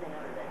anything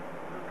out of it.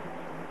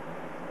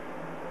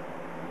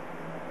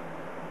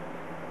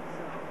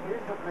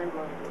 here's what I'm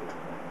going to do.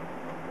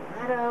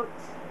 Pull that out.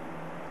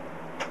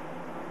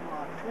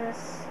 Unlock this.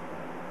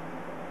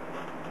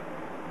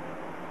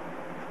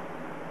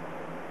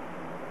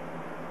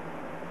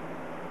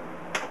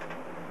 Pull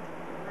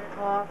that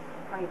off.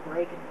 Probably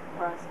break it in the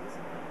process.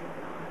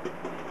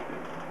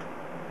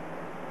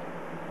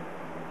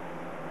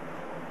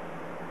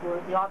 Or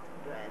the optical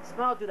drives.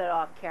 But I'll do that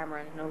off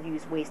camera. No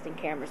use wasting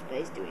camera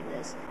space doing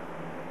this.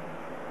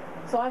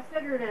 So I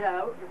figured it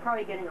out. You're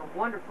probably getting a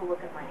wonderful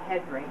look at my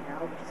head right now,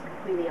 which is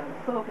completely out of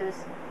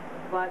focus.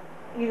 But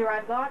either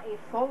I've got a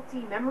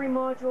faulty memory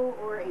module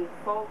or a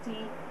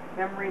faulty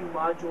memory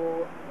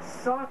module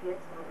socket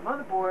on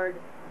the motherboard,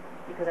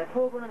 because I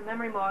pulled one of the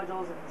memory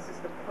modules and the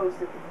system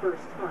posted the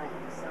first time.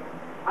 So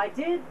I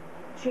did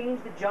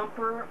change the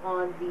jumper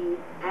on the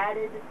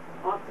added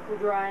optical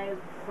drive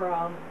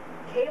from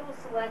cable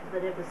select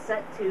that it was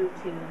set to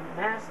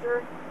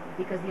master,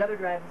 because the other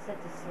drive is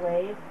set to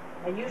slave.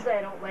 And usually I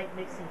don't like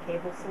mixing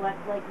cable select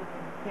and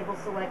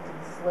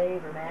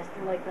slave or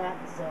master like that,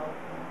 so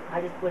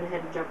I just went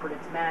ahead and jumpered it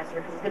to master,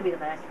 because it's going to be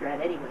the master drive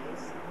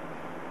anyways.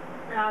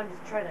 Now I'm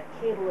just trying to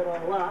cable it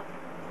all up,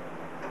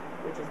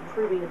 which is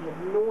proving to be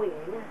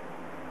annoying.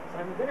 So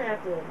I'm going to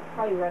have to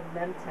probably run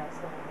mem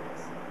test on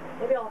this.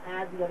 Maybe I'll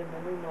add the other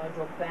memory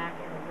module back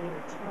at a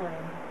later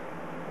time.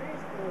 Where's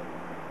the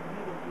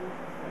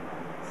thing on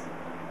this?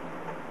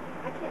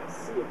 I can't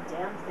see a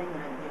damn thing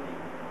that I'm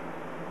doing.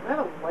 Do I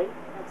have a light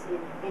that's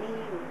in any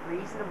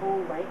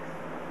reasonable length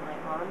of my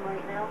arm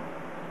right now?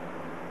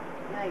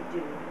 Yeah, I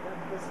do.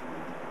 This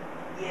one.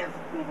 Give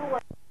me the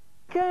light.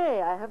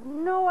 Okay, I have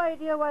no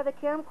idea why the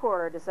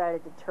camcorder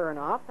decided to turn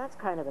off. That's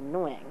kind of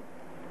annoying.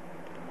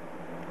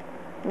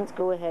 Let's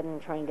go ahead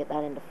and try and get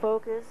that into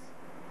focus.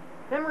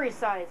 Memory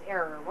size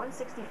error,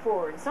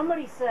 164. And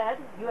somebody said,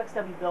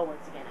 UXW Bill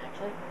once again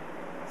actually,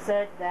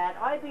 said that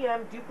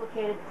IBM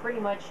duplicated pretty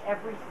much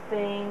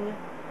everything.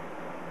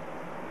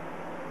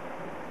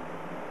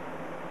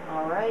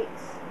 Alright,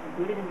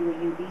 booted into a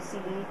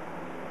UBCD,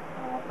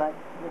 but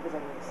what was I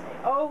going to say?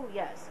 Oh,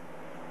 yes.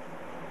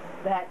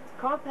 That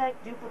Compaq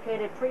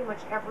duplicated pretty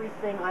much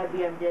everything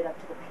IBM did up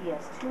to the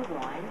PS2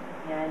 line,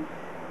 and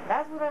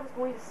that's what I was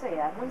going to say.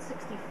 That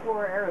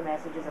 164 error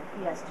message is a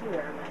PS2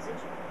 error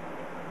message.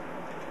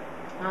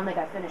 I don't think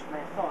I finished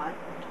my thought.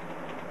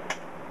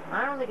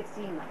 I don't think it's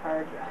seeing the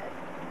hard drive.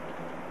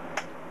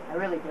 I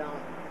really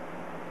don't.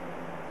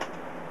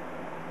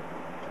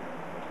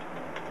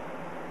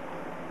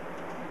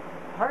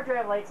 Hard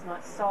drive light's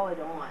not solid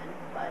on,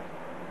 but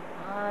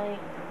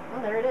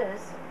well, there it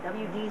is.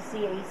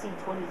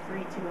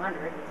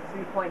 WDC-AC23200. It's a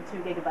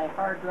 3.2 gigabyte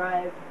hard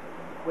drive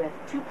with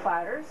 2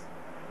 platters.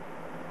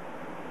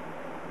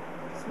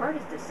 Smart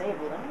is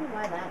disabled. I don't know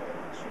why that is.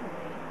 It shouldn't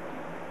be.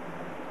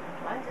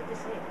 Why is it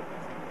disabled?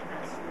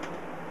 That's stupid.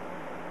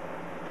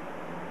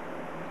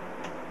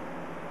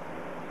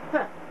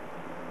 Huh.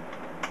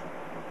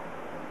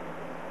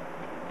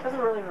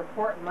 Doesn't really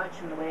report much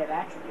in the way of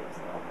attributes,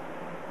 though.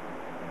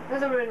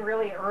 This would have been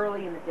really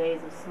early in the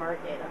days of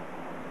smart data.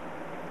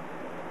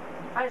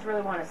 I just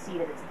really want to see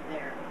that it's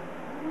there. I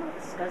don't know what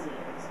the SCSI is.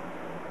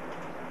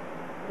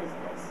 What is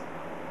this?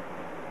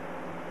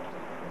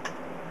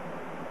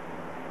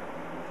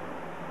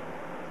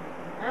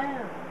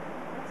 Ah,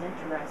 that's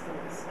interesting. The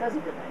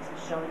SCSI device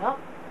is showing up.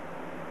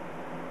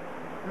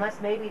 Unless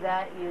maybe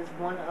that is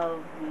one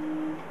of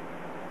the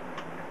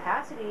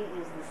capacity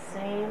is the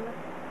same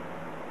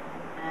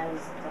as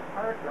the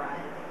hard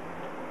drive.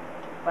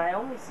 But I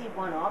only see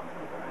one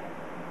optical drive.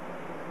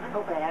 I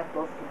hope I have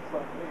both of them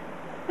plugged in.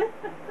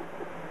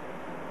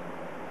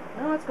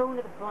 Now let's go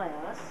into the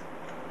BIOS.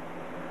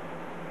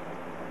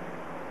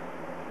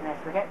 And I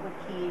forget what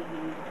key you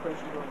need to push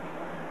to go into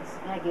BIOS.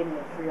 And I gave me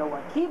a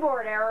 301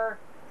 keyboard error.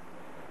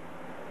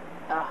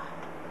 Ah.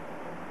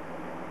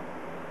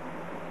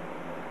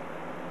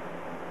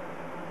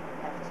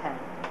 F10.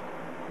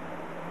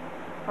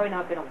 Probably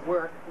not going to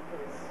work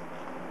because...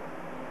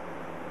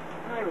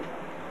 There we go.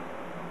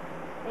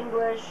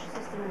 English,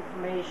 system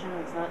information,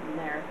 it's not in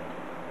there.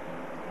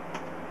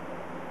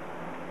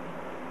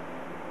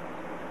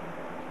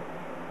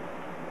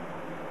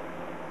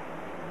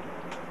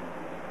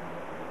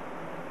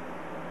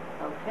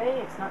 Okay,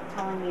 it's not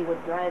telling me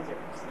what drives are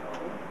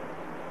installed.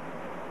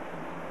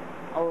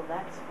 Oh,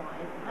 that's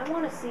fine. I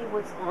want to see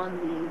what's on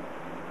the...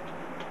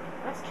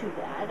 That's too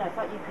bad. I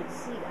thought you could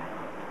see that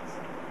on this.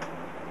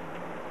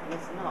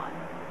 It's not.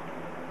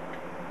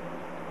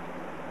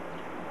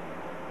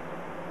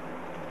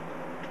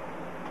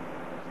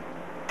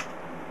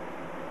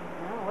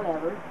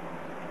 Whatever.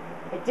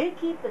 It did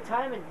keep the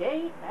time and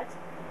date.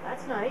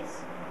 That's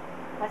nice.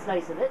 That's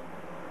nice of it.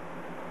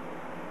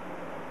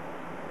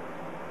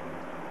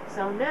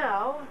 So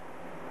now,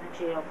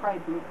 actually, it'll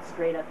probably boot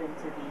straight up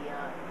into the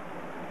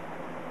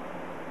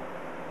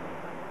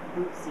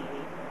boot CD,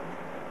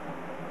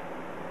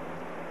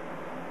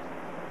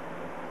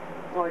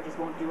 or it just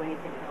won't do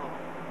anything at all.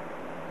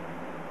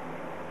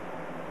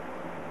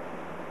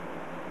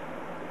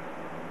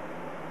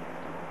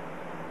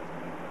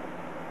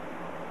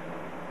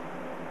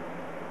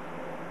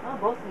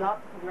 Both the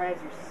optical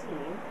drives are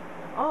seen.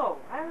 Oh,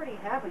 I already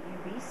have a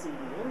UV CD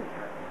in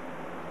there.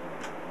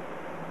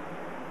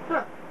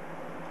 Huh.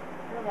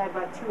 Really, I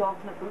bought 2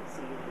 Ultimate Boot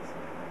CDs.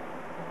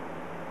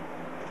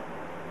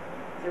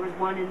 There was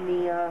one in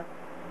the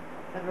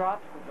other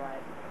optical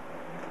drive.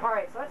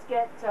 Alright, so let's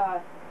get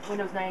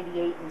Windows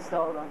 98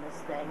 installed on this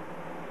thing.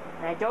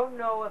 And I don't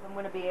know if I'm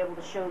going to be able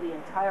to show the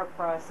entire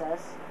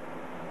process.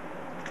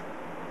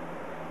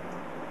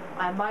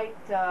 I might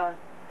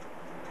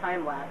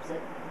time-lapse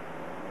it.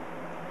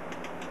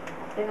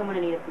 I think I'm going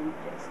to need a boot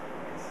disk for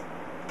this.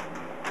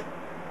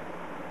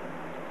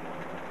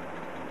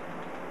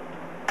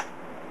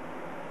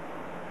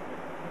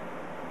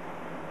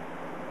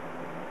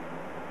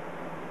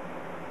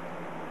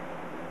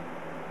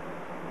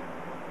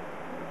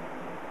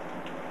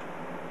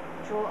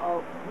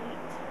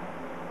 Control-Alt-Delete.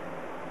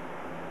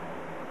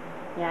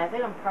 Yeah, I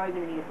think I'm probably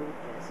going to need a boot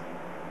disk.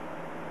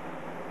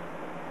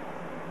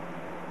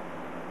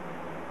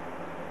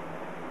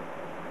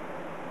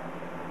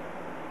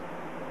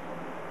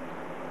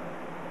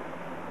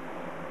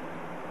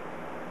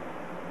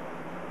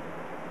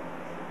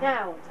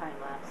 Now we'll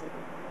time-lapse it.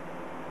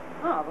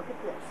 Oh, look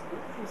at this.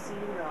 Boot from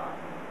CD-ROM.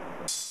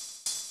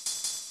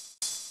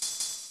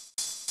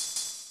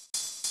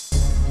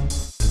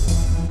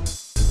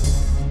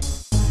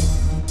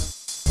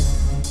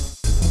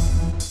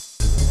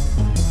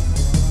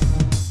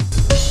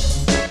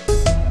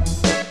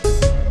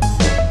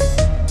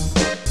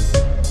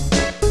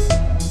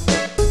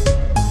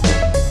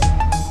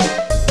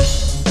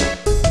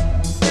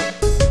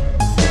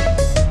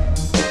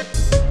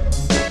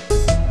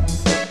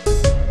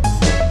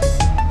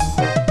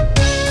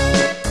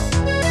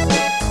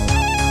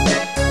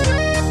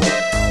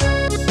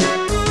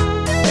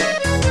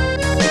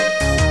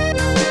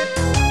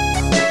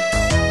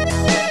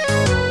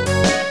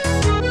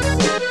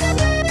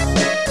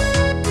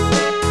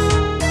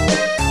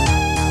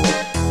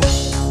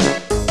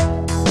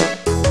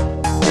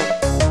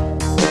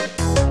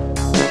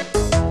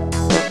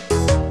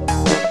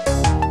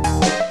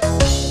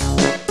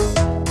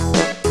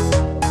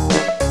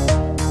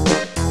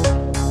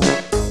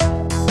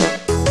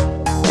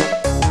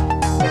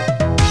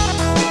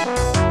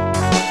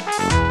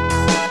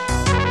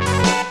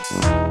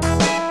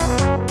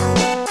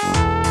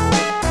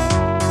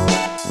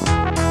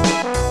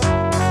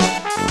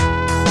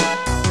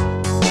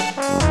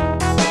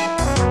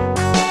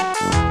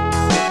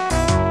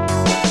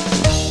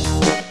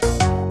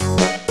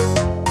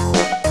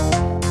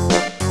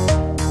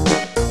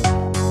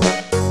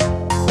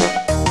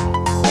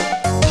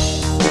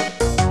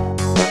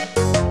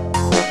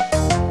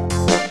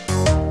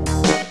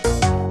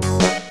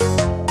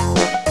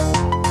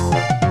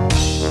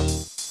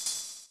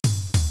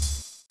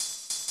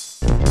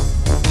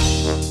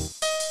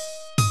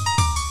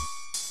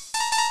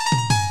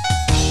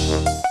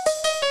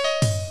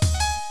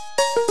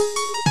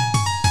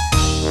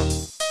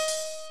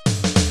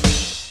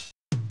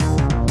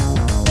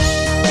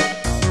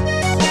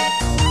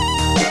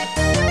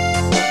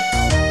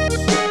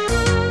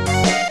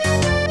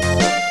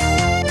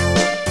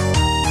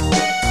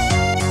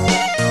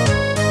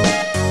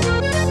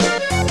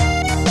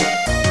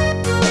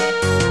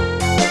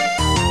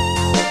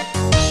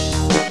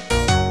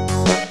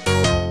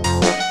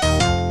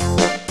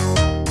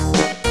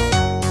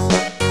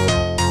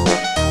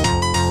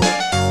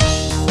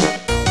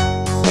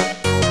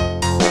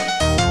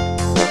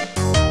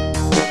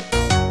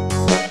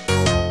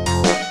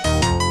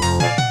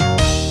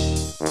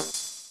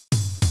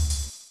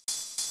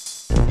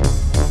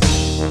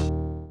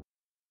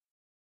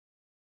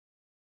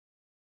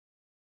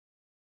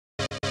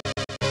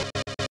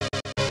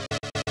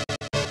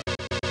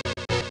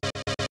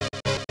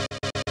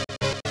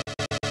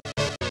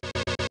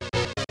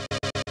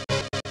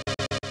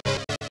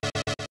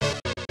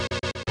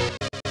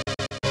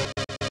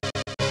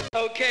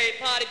 Okay,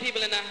 party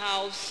people in the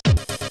house.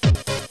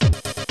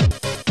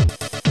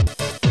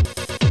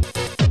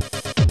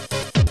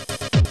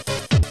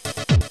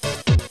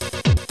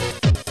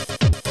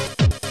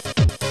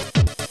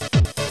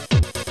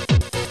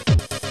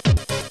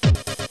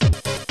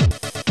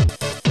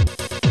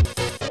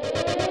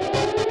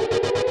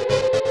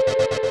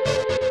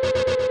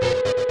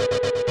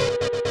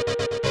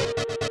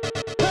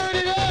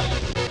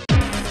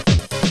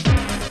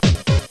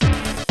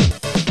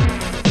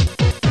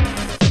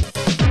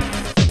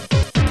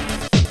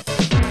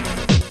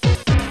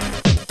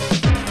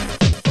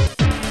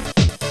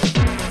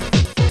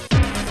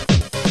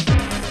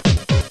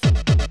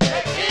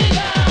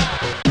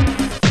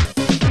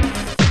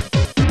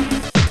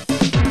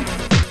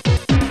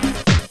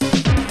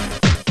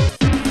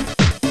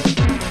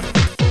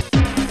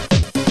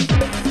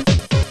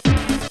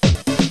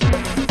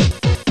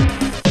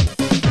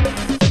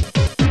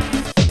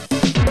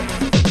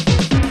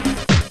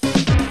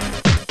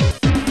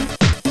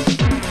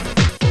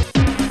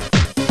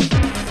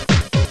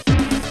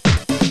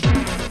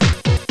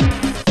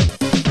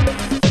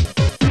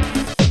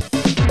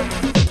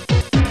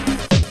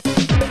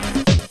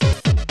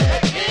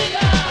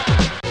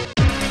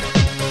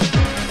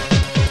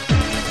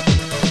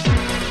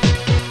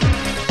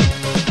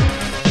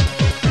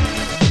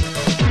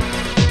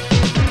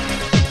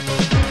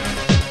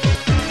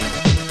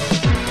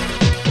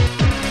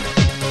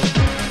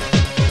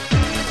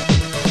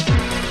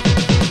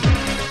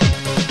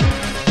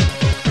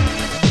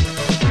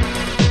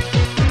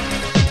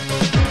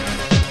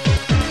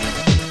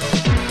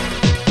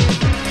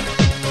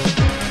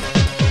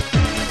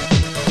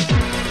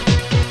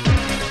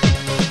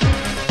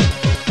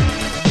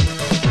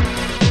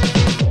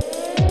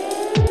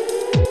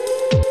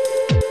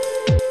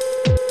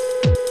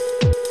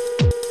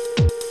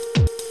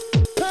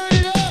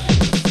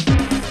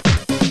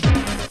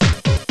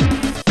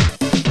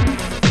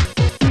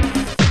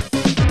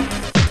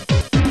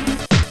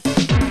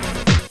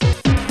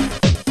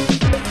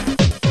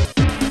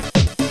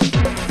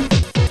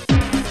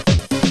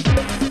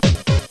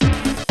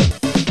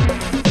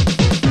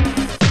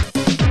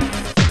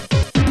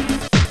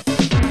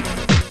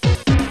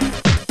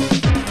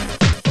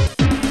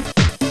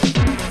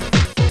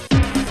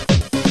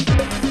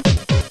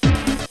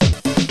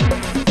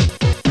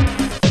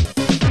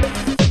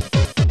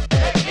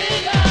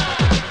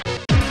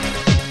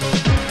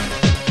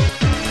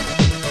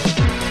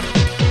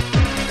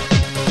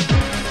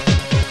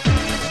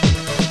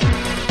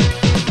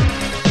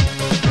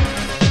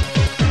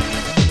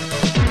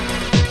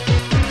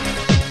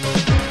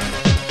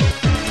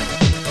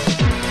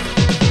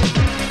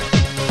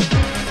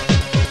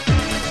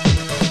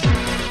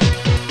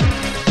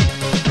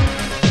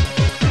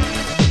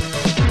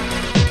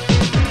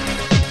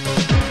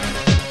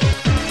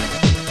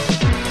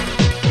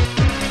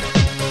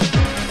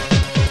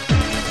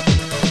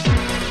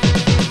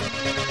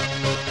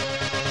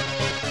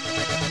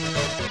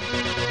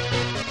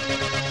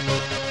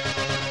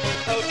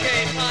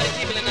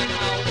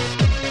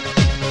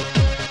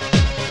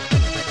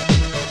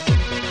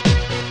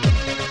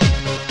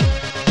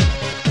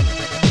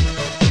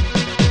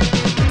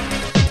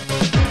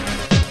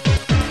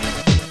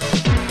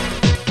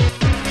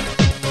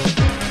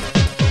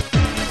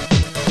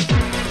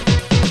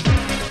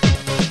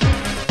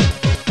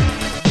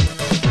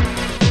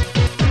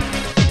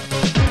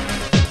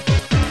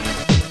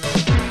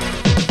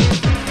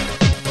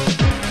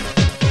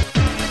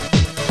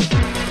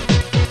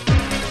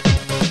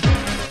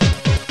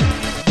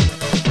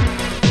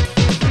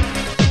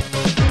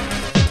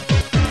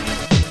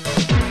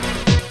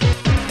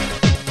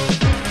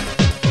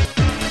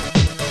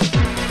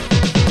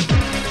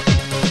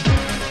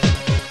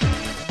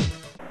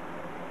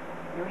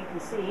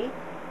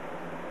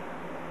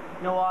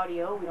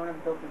 audio. We don't have a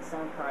built-in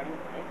sound card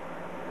anyway.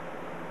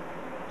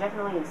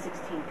 Definitely in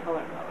 16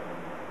 color mode.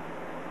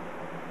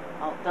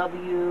 Alt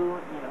W, you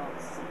know,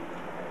 let's see.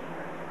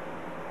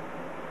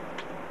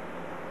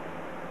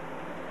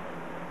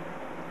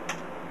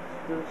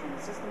 Go to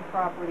the system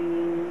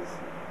properties,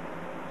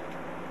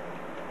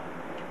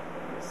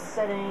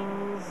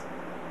 settings.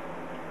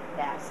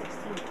 Yeah,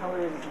 16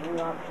 colors is the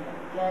only option that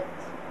we get.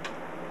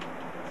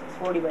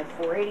 640 by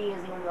 480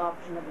 is the only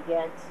option that we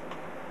get.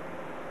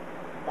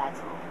 That's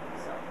all.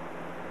 So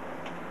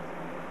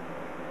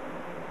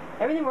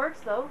everything works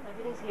though.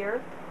 Everything's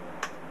here.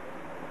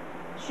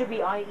 Should be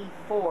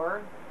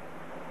IE4,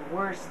 the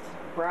worst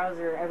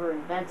browser ever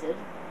invented,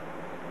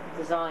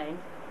 designed.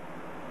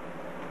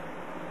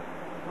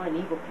 What an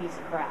evil piece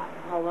of crap.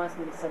 Oh, it wants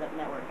me to set up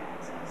network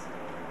access.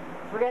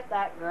 Forget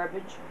that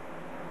garbage.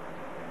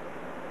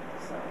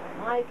 So,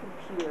 my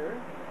computer,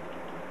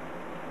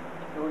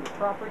 go to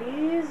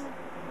properties,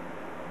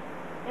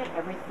 and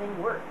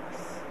everything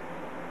works.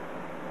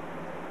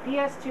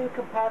 PS2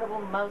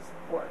 compatible mouse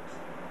port.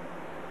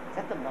 Is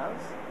that the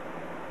mouse?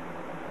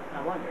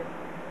 I wonder.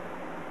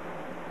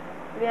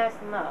 Maybe that's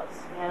the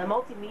mouse. Yeah, the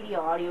multimedia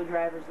audio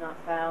driver is not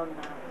found.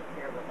 I don't really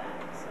care about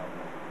that.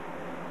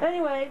 So,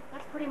 anyway,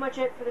 that's pretty much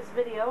it for this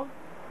video.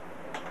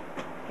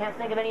 Can't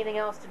think of anything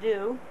else to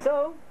do.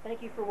 So,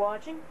 thank you for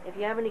watching. If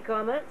you have any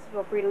comments,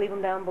 feel free to leave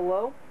them down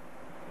below.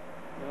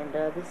 And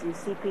this is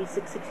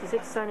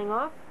CP666 signing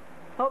off.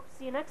 Hope to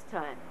see you next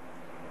time.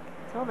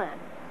 Till then.